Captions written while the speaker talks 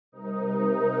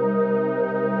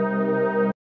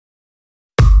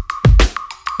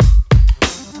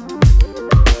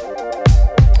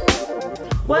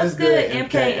What's good,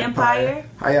 MK Empire?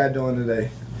 How y'all doing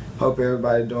today? Hope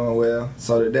everybody doing well.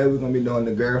 So today we're going to be doing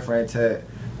the girlfriend tag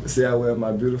to see how well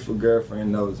my beautiful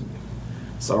girlfriend knows me.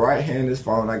 So right here in this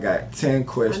phone I got 10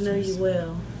 questions. I know you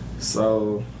will.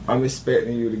 So I'm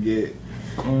expecting you to get,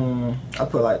 I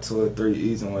put like 2 or 3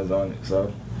 easy ones on it.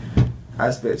 So I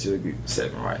expect you to get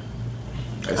 7 right.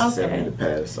 That's okay. 7 in the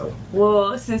past, so.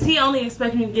 Well, since he only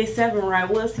expecting me to get 7 right,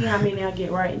 we'll see how many I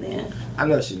get right then. I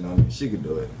know she know me. She can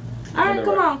do it. Alright,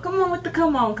 come on with the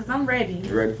come on, because I'm ready.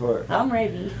 You ready for it? I'm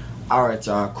ready. Alright,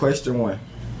 y'all. Question 1.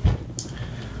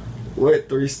 What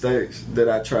 3 states did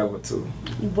I travel to?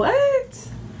 What?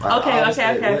 Okay. What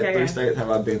 3 states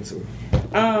have I been to?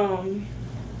 I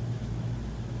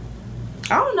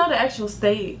don't know the actual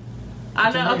state.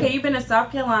 I know, okay, you've been to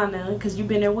South Carolina, because you've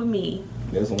been there with me.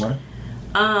 There's 1.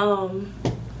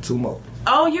 2 more.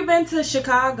 Oh, you've been to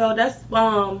Chicago. That's,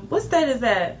 what state is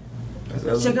that?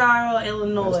 That's Chicago,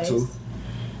 Illinois. That's 2.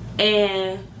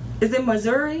 And is it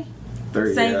Missouri?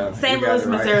 3, St. Louis,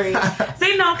 Missouri.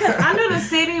 See, no, because I knew the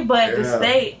city, but the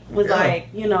state was like,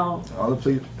 you know. All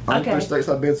the 3 states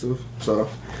I've been to. So,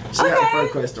 she got the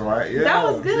first question right. Yeah, that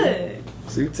was good.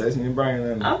 See, you test me and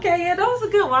brain. Okay, yeah, that was a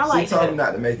good one. I like that. She told me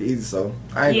not to make it easy, so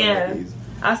I ain't gonna make it easy.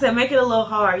 I said make it a little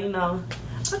hard, you know.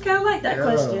 Okay, I like that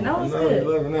question. That was good.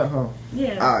 You're loving that, huh?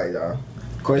 Yeah. Alright, y'all.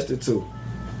 Question 2.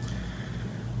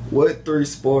 What 3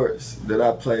 sports did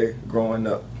I play growing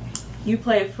up? You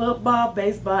played football,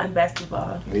 baseball, and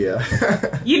basketball. Yeah.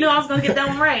 You knew I was going to get that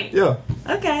one right? Yeah.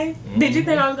 Okay. Did you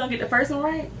think I was going to get the first one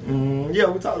right? Yeah,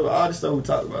 we talked about all the stuff we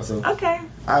talked about. So okay.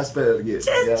 I expected to get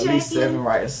at least 7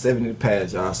 right and 7 in the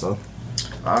past, y'all. So,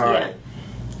 alright. Yeah.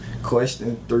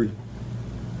 Question 3.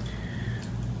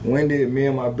 When did me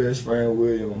and my best friend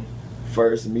William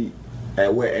first meet?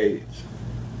 At what age?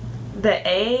 The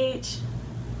age?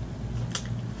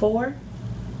 4?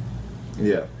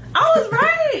 Yeah. I was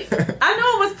right. I knew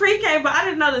it was pre-K, but I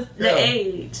didn't know the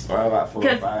age. Well, about 4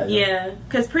 or 5. Yeah,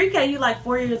 because pre-K you like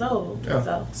 4 years old. Yeah.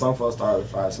 So. Some folks started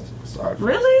at 5, some folks started at 5.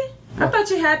 Really? Yeah. I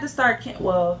thought you had to start.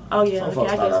 Well, oh yeah, okay,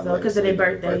 I guess so, because of their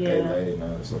birthday. Yeah. Late,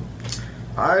 so.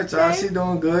 All right, y'all. She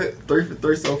doing good. 3 for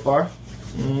 3 so far.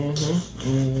 You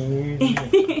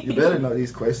better know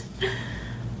these questions.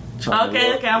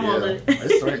 Okay, I'm on it.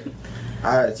 That's right.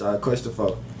 All right, y'all. Question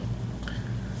 4.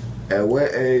 At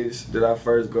what age did I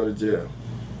first go to jail?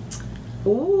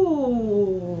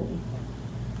 Ooh.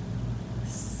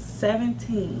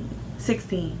 17.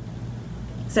 16.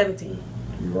 17.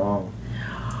 You wrong.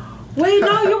 Wait,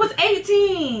 no, you was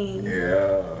 18.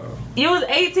 Yeah. You was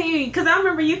 18, because I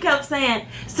remember you kept saying,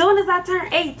 soon as I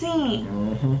turn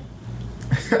 18.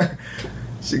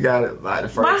 She got it like the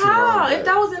first. But how? If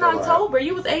that was in October,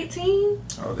 you was 18?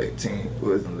 I was 18. It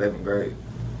was in 11th grade.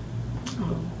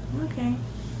 Oh, okay.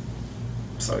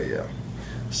 So yeah.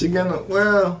 She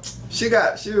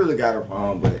really got it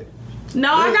wrong, but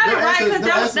no, I got it right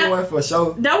because that for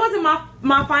sure. That wasn't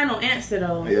my final answer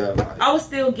though. Yeah. I was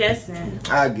still guessing.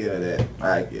 I get that.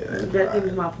 That gives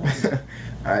me my point.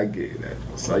 I get that.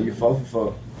 So you 4 for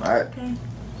 4. Alright. Okay.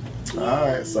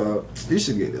 Alright, so you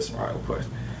should get this one right, of course.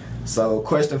 So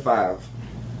question 5.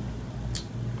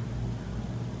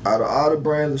 Out of all the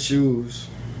brands of shoes,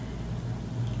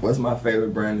 what's my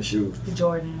favorite brand of shoes?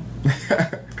 Jordan.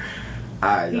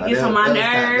 Alright, he gets on my nerves.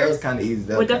 That was kind of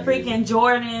easy. With the freaking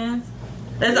Jordans.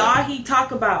 That's all he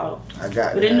talk about. I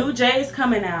got with the new J's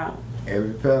coming out.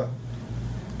 Every pair.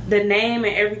 The name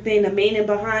and everything, the meaning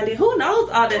behind it. Who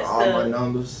knows all that stuff? All my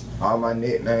numbers, all my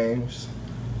nicknames,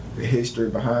 the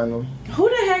history behind them. Who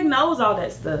the heck knows all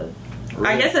that stuff?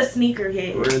 I guess a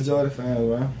sneakerhead. Real Jordan fans,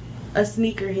 man. A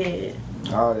sneakerhead.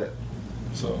 All that.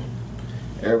 So,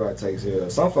 everybody takes it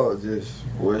up. Some folks just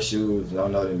wear shoes,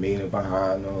 don't know the meaning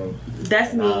behind them.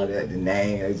 That's me. All that, the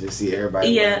name, they just see everybody.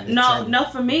 Yeah, no,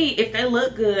 for me, if they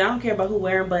look good, I don't care about who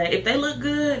wear them, but if they look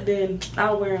good, then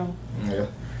I'll wear them. Yeah,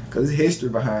 because there's history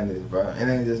behind it, bro. It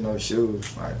ain't just no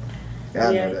shoes. Like,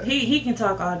 I know that. He can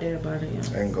talk all day about it. Yeah.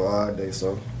 I can go all day,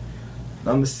 so.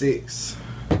 Number 6.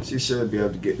 She should be able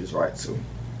to get this right, too.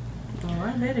 Oh,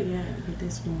 I better get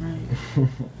this one right.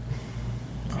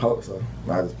 I hope so.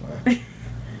 I just playing.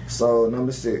 So,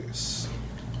 number 6.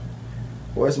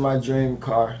 What's my dream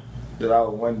car that I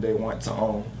would one day want to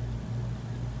own?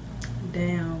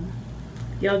 Damn.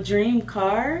 Your dream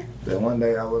car? That one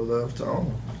day I would love to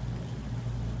own.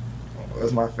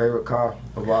 What's my favorite car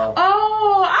of all?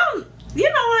 Oh, you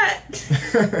know what?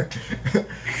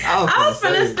 I was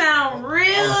gonna sound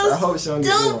real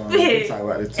stupid.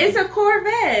 It's a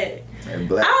Corvette. And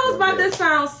black I was about Corvette. to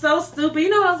sound so stupid. You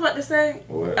know what I was about to say?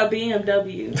 What? A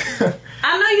BMW.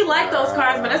 I know you like those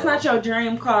cars, but that's not your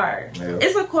dream car. Yeah.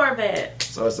 It's a Corvette.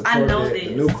 So it's a I Corvette. know The this.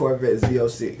 new Corvette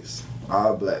Z06.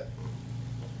 All black.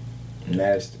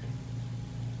 Nasty.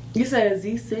 You said a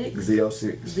Z6?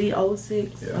 Z06.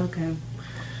 Z06? Yeah. Okay.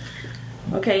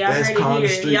 Okay, y'all That's heard Conner it here.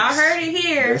 Streets. Y'all heard it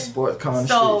here. That's sports Conner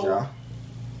So- Streets, y'all.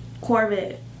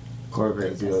 Corvette.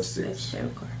 Corvette That's his Z06.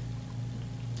 favorite car.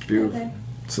 Beautiful. Okay.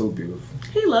 Too beautiful.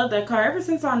 He loved that car. Ever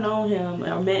since I known him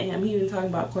or met him, he been talking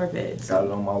about Corvettes. Got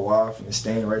it on my wall from the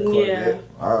Stingray Corvette.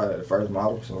 Alright, the first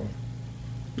model, so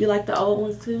You like the old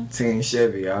ones too? Team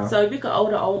Chevy, y'all. So if you could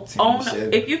own the old, Team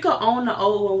Chevy. if you could own the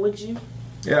old one, would you?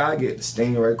 Yeah, I get the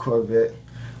Stingray Corvette.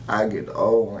 I get the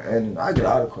old one, and I get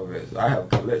all the Corvettes. I have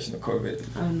a collection of Corvettes.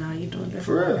 Oh no, you doing that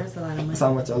For real. That's a lot of money. That's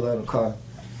how much I love the car.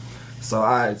 So,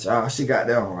 alright, y'all. She got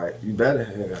that one right. You better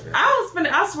have got that.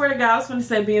 I swear to God, I was finna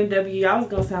say BMW. I was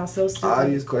gonna sound so stupid. All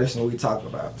these questions we talk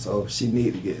about. So, she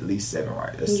need to get at least 7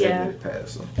 right. That's 7 minute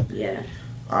pass. So. Yeah.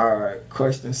 Alright,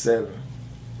 question 7.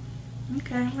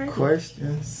 Okay, I'm ready.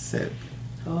 Question 7.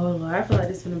 Oh Lord, I feel like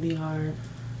this is gonna be hard.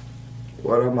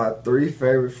 What are my 3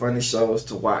 favorite funny shows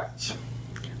to watch?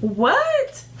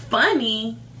 What?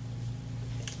 Funny.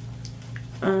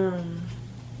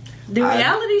 Do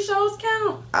reality shows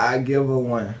count? I give her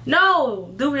 1.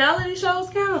 No. Do reality shows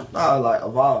count? No, like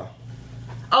of all.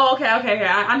 Oh, okay.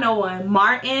 I know one.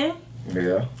 Martin,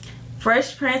 Yeah,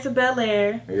 Fresh Prince of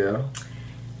Bel-Air, yeah.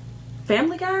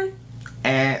 Family Guy.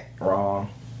 And wrong.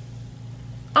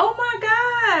 Oh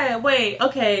my God. Wait.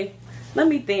 Okay. Let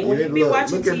me think. When Yeah, you be look,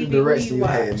 watching look at TV, the what do direction you you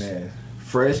had, watch? man.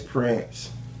 Fresh Prince,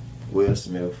 Will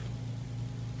Smith,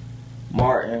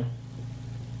 Martin,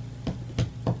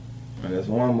 and there's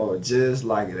one more just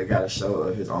like it. They got a show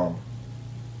of his own.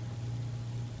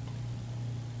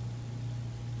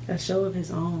 A show of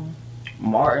his own.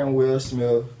 Martin, Will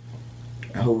Smith,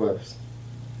 and who else?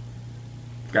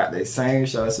 Got their same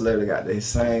show. Celebrity got their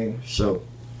same show.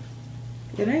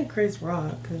 It ain't Chris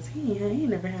Rock, cause he ain't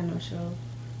never had no show.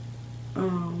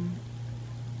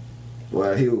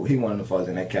 Well, he one of the folks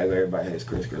in that category. Everybody hates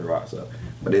Chris Rock, so.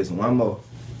 But there's one more.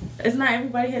 It's not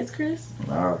everybody hates Chris.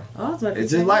 Nah. Oh, I was about to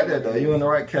It's say. just like that though. You in the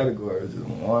right category. It's just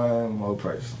one more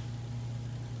person.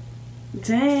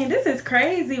 Dang, this is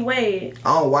crazy. Wait.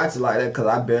 I don't watch it like that because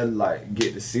I barely like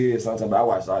get to see it sometimes. But I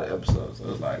watch all the episodes, so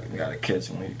it's like you gotta catch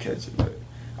it when you catch it. But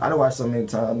I done watched so many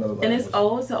times. Though, like, And it's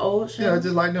old. It's an old show. yeah,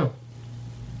 just like them.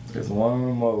 There's one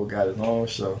more got his own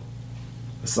show,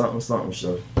 a something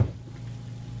show.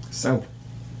 Simple.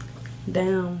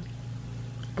 Damn.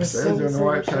 I said you're in the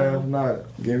right path. Not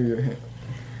give me a hint.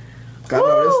 I Woo!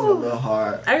 know this is a little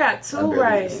hard. I got I 2 barely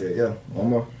right. get to see it. Yeah, one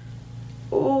more.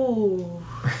 Ooh.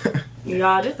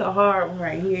 Y'all, this a hard one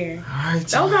right here. Alright,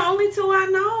 Those are the only 2 I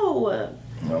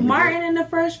know. Martin and the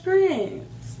Fresh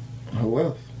Prince. Who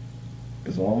else?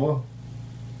 There's one more.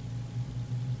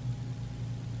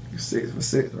 You're 6 for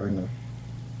 6 right now.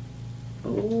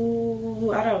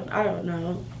 Ooh, I don't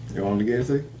know. You want me to get it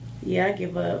to you? Yeah, I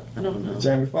give up. I don't know.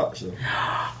 Jamie Foxx show.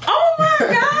 Oh my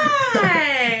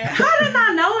God! How did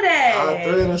I know All that?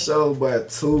 3 of the shows, but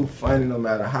too funny no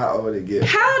matter how old it gets.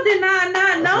 How did I not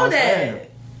That's know what I'm that? saying.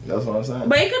 That's what I'm saying.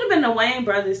 But it could have been the Wayne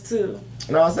brothers too.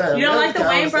 You know what I'm saying? You don't like the That's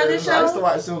Wayne what I'm Brothers saying. I used show? to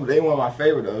watch them, but they one of my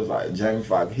favorite though. It was like Jamie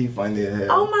Foxx. He funny as hell.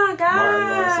 Oh my God! Martin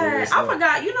Lawrence, I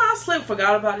forgot. You know, I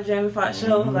forgot about the Jamie Foxx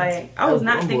show. Mhm. Like I was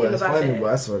not Them thinking boys about funny, that. Boy,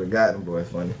 I swear to God, them boys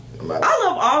funny. Like, I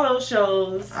love all those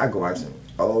shows. I go watch them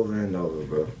over and over,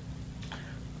 bro.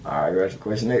 Alright, ready for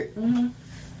question 8? Mm-hmm.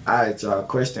 Alright, y'all.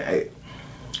 Question 8.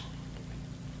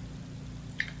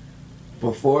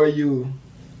 Before you,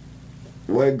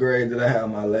 what grade did I have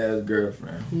my last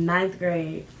girlfriend? 9th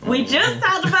grade. We just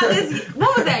talked about this.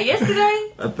 What was that?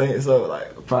 Yesterday? I think so.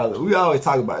 Like, probably. We always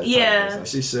talk about it. Yeah. So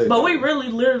she should. But we really,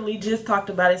 literally just talked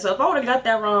about it. So if I would have got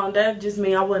that wrong, that just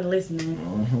mean I wasn't listening.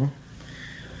 Mm-hmm.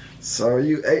 So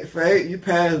you 8 for 8. You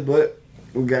passed, but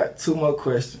we got 2 more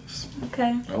questions. Okay.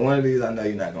 And one of these I know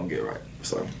you're not gonna get right.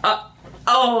 So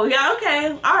Oh yeah. Okay.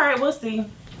 All right. We'll see.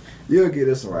 you'll get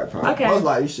this one right, probably. Okay. Most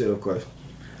likely you should, of course.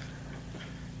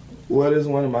 What is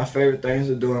one of my favorite things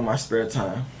to do in my spare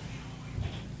time?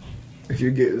 If you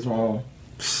get this wrong,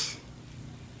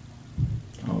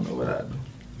 I don't know what I do.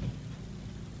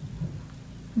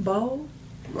 Bowl.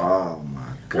 Oh my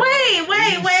God. Wait.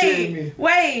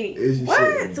 Is you What?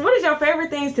 shitting me? What is your favorite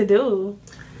things to do?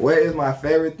 What is my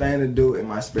favorite thing to do in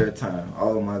my spare time?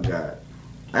 Oh my God.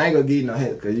 I ain't gonna give you no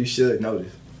hint because you should know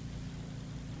this.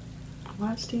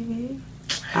 Watch TV.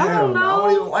 Hell I don't no, know. I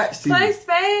don't even watch TV. Play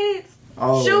spades.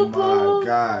 Oh shoot my pool.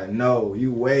 God, no,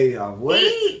 you way off. What?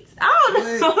 Eat. I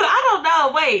don't know. I don't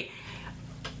know. Wait.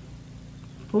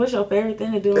 What's your favorite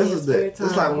thing to do in your spare time?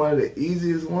 It's like one of the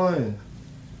easiest ones.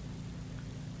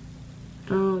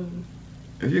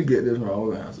 If you get this wrong,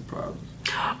 we're gonna have some problems.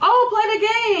 Oh, play the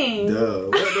game.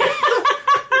 Duh.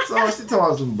 So she talking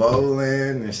about some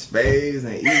bowling and spades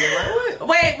and eating. Like what?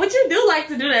 Wait, but you do like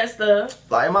to do that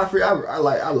stuff. Like in my free,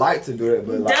 I like to do it,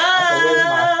 but like I said, what's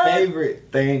my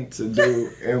favorite thing to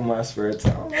do in my spare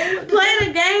time? Play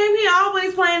the game. He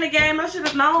always playing the game. I should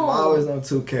have known. I'm always on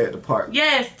 2K at the park.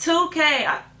 Yes,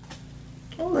 2K.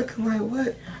 I'm looking like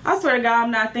what? I swear to God,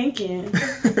 I'm not thinking.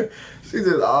 She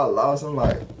just all lost. I'm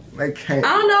like, they can't.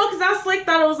 I don't know, because I slick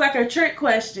thought it was like a trick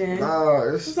question.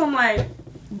 No, it's... So I'm like,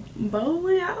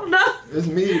 bowling? I don't know. It's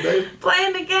me, baby.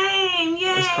 Playing the game.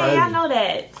 Yay, I know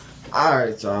that.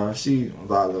 Alright, y'all. She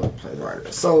was all over the place right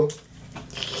there. So,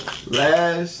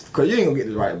 last... Because you ain't going to get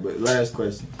this right, but last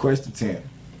question. Question 10.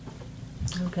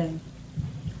 Okay.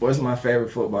 What's my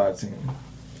favorite football team?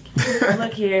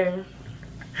 Look here.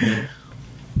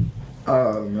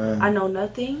 Oh, man. I know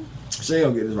nothing. She ain't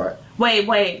going to get this right.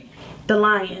 Wait. The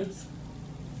Lions.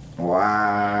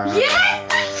 Wow.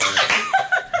 Yes!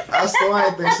 I still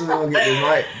ain't think she was going to get this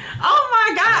right. Oh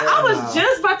my God. I was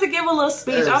just about to give a little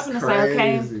speech. I was going to say,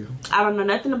 okay, I don't know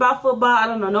nothing about football. I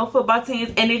don't know no football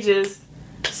teams. And it just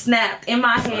snapped in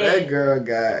my head. That girl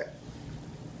got,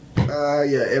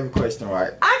 every question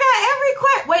right. I got every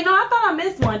question. Wait, no, I thought I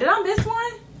missed one. Did I miss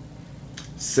one?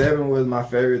 7 was my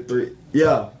favorite 3.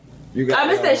 Yeah. You got I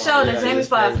missed that show, the Jamie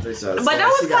Foxx. But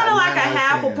that was kind of like a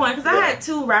half a point because I had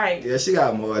 2 right. Yeah, she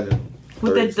got more than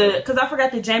with because I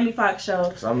forgot the Jamie Foxx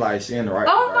show. So I'm like, she in the right.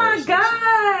 Oh my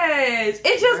gosh!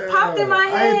 It just popped in my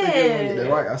head. I didn't think you were gonna get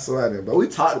that right. I swear I did. But we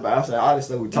talked about it. I said all this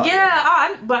stuff we talked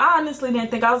about. But I honestly didn't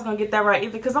think I was gonna get that right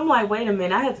either. Because I'm like, wait a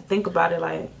minute, I had to think about it.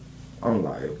 Like, I'm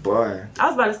like, boy. I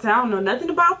was about to say I don't know nothing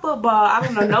about football. I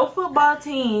don't know no football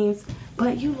teams.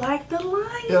 But you like the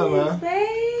Lions, yeah, man.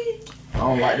 babe. I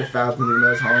don't like the Falcons and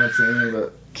that's home team,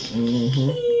 but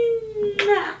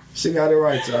she got it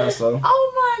right, y'all. So.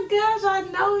 Oh my gosh, I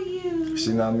know you.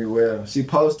 She know me well. She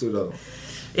supposed to though.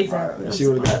 Exactly. If she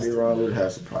would have got me wrong, we would have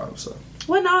had some problems. So.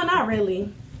 Well, no, not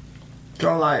really.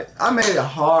 Cause like I made it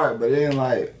hard, but then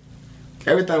like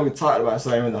everything we talked about, so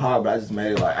it ain't really hard. But I just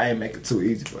made it like I ain't make it too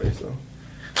easy for you. So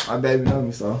my baby know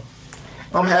me, so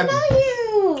I'm happy. I know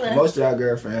you. Most of y'all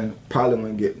girlfriend probably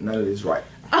wouldn't get none of this right.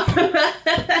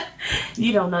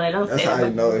 You don't know that. Don't That's say how that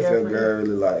you know if your girl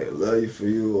really like love you for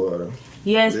you or.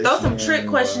 Yes, throw some trick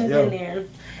questions in there.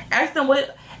 Ask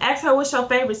her what's your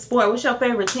favorite sport, what's your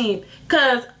favorite team.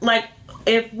 Cause like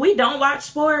if we don't watch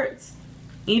sports,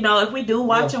 you know, if we do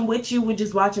watch them with you, we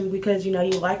just watch them because you know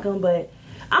you like them. But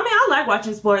I mean, I like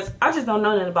watching sports. I just don't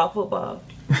know nothing about football.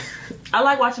 I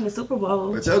like watching the Super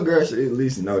Bowl. But your girl should at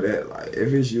least know that. Like,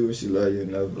 if it's you, she love you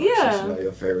enough. Yeah. She should know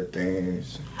your favorite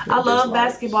things. I love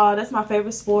basketball. That's my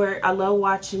favorite sport. I love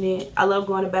watching it. I love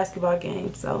going to basketball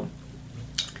games. So,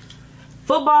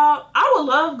 football, I would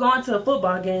love going to a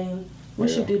football game. We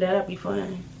should do that. That'd be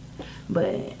fun.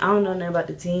 But I don't know nothing about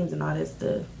the teams and all that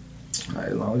stuff. Right,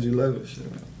 as long as you love it, shit.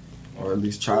 Or at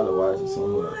least try to watch it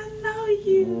somewhere. I know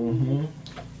you.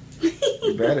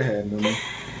 You better have me.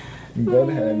 You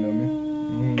better have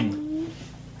me.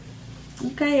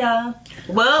 Okay, y'all.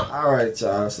 Well, alright,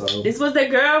 y'all. So this was the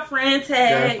girlfriend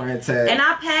tag. And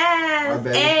I passed.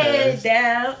 My baby passed.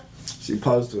 Dab. She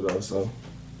posted though, so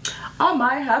I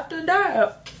might have to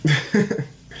dab.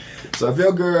 So if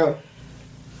your girl,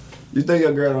 you think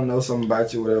your girl don't know something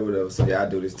about you, whatever, so yeah, I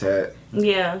do this tag.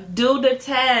 Yeah, do the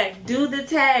tag. Do the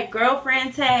tag.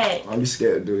 Girlfriend tag. I'm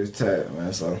scared to do this tag,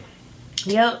 man. So.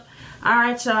 Yep.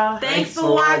 Alright, y'all. Thanks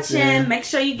for watching. Make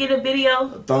sure you get a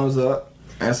video. A thumbs up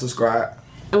and subscribe.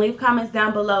 And leave comments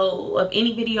down below of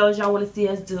any videos y'all want to see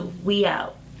us do. We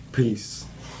out. Peace.